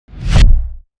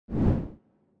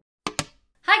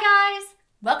Hi guys!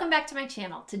 Welcome back to my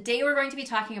channel. Today we're going to be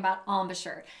talking about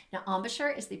embouchure. Now embouchure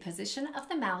is the position of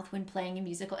the mouth when playing a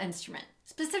musical instrument.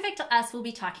 Specific to us, we'll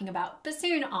be talking about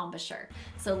bassoon embouchure.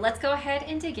 So let's go ahead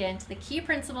and dig into the key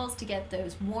principles to get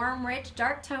those warm, rich,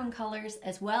 dark tone colors,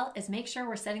 as well as make sure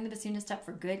we're setting the bassoonist up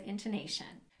for good intonation.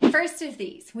 First of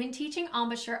these, when teaching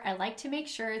embouchure, I like to make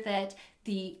sure that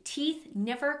the teeth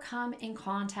never come in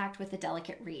contact with the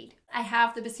delicate reed. I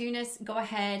have the bassoonist go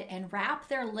ahead and wrap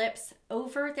their lips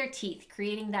over their teeth,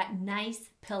 creating that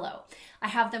nice pillow. I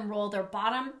have them roll their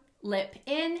bottom lip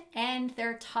in and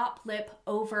their top lip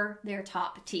over their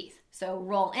top teeth. So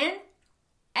roll in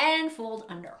and fold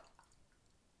under.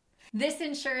 This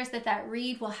ensures that that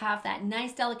reed will have that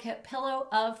nice delicate pillow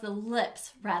of the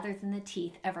lips rather than the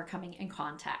teeth ever coming in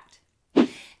contact.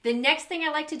 The next thing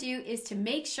I like to do is to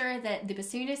make sure that the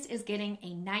bassoonist is getting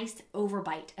a nice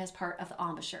overbite as part of the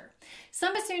embouchure.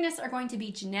 Some bassoonists are going to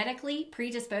be genetically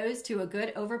predisposed to a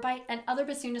good overbite, and other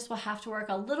bassoonists will have to work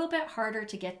a little bit harder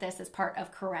to get this as part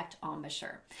of correct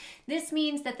embouchure. This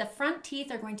means that the front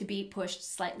teeth are going to be pushed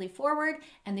slightly forward,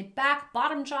 and the back,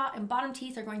 bottom jaw, and bottom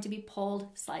teeth are going to be pulled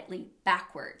slightly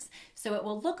backwards. So it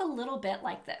will look a little bit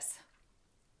like this.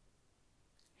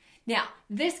 Now,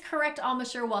 this correct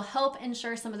embouchure will help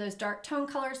ensure some of those dark tone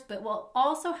colors, but will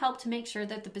also help to make sure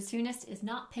that the bassoonist is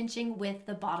not pinching with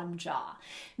the bottom jaw.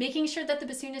 Making sure that the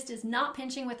bassoonist is not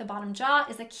pinching with the bottom jaw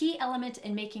is a key element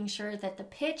in making sure that the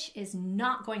pitch is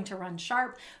not going to run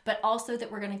sharp, but also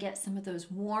that we're going to get some of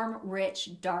those warm,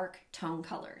 rich, dark tone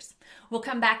colors. We'll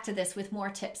come back to this with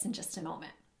more tips in just a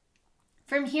moment.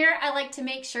 From here, I like to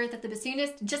make sure that the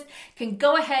bassoonist just can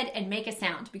go ahead and make a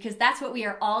sound, because that's what we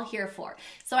are all here for.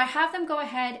 So I have them go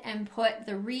ahead and put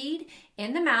the reed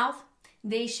in the mouth.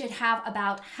 They should have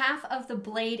about half of the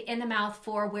blade in the mouth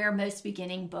for where most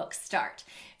beginning books start.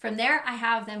 From there, I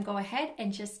have them go ahead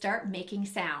and just start making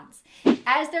sounds.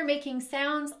 As they're making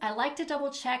sounds, I like to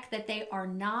double check that they are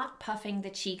not puffing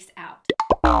the cheeks out.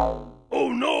 Oh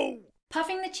no!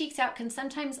 Puffing the cheeks out can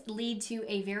sometimes lead to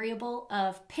a variable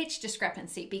of pitch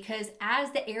discrepancy, because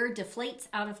as the air deflates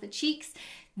out of the cheeks,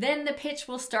 then the pitch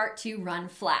will start to run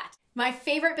flat. My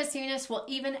favorite bassoonists will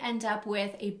even end up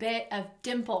with a bit of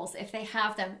dimples if they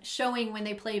have them showing when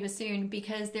they play bassoon,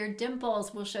 because their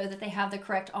dimples will show that they have the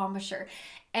correct embouchure.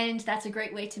 And that's a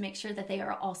great way to make sure that they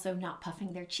are also not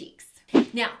puffing their cheeks.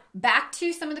 Now, back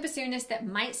to some of the bassoonists that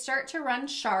might start to run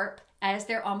sharp as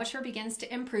their embouchure begins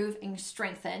to improve and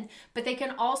strengthen, but they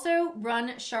can also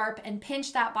run sharp and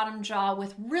pinch that bottom jaw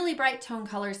with really bright tone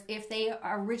colors if they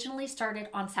originally started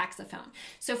on saxophone.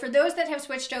 So for those that have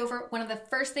switched over, one of the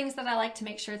first things that I like to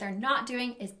make sure they're not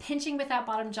doing is pinching with that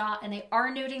bottom jaw, and they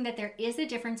are noting that there is a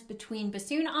difference between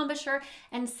bassoon embouchure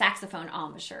and saxophone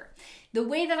embouchure. The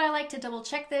way that I like to double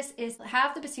check this is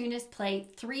have the bassoonist play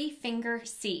 3-finger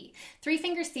C.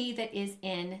 3-finger C that is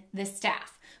in the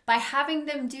staff. By having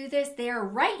them do this, their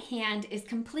right hand is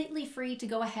completely free to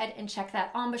go ahead and check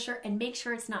that embouchure and make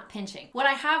sure it's not pinching. What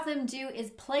I have them do is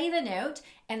play the note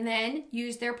and then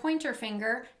use their pointer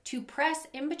finger to press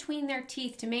in between their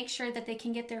teeth to make sure that they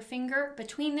can get their finger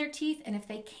between their teeth, and if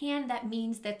they can, that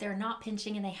means that they're not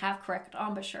pinching and they have correct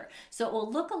embouchure. So it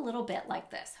will look a little bit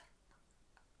like this.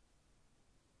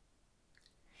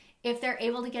 If they're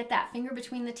able to get that finger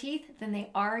between the teeth, then they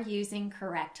are using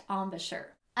correct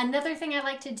embouchure. Another thing I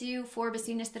like to do for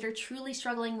bassoonists that are truly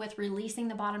struggling with releasing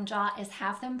the bottom jaw is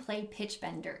have them play pitch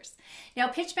benders. Now,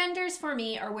 pitch benders for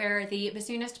me are where the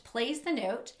bassoonist plays the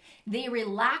note, they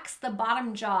relax the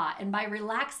bottom jaw, and by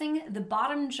relaxing the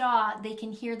bottom jaw, they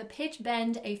can hear the pitch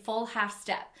bend a full half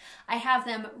step. I have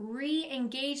them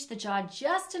re-engage the jaw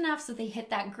just enough so they hit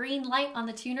that green light on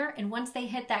the tuner, and once they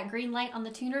hit that green light on the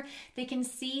tuner, they can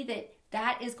see that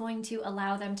that is going to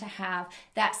allow them to have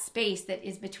that space that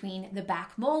is between the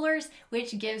back molars,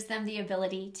 which gives them the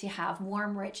ability to have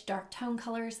warm, rich, dark tone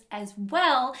colors, as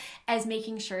well as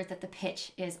making sure that the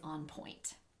pitch is on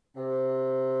point.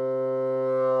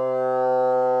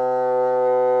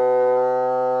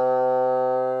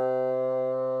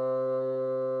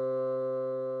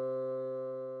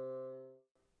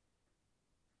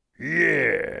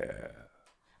 Yeah!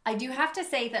 I do have to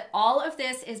say that all of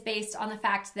this is based on the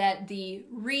fact that the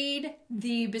reed,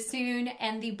 the bassoon,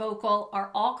 and the vocal are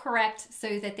all correct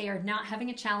so that they are not having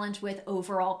a challenge with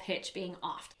overall pitch being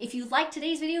off. If you liked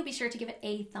today's video, be sure to give it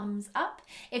a thumbs up.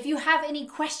 If you have any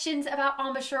questions about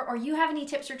embouchure, or you have any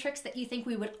tips or tricks that you think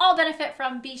we would all benefit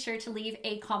from, be sure to leave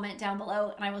a comment down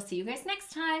below, and I will see you guys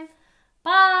next time.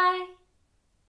 Bye!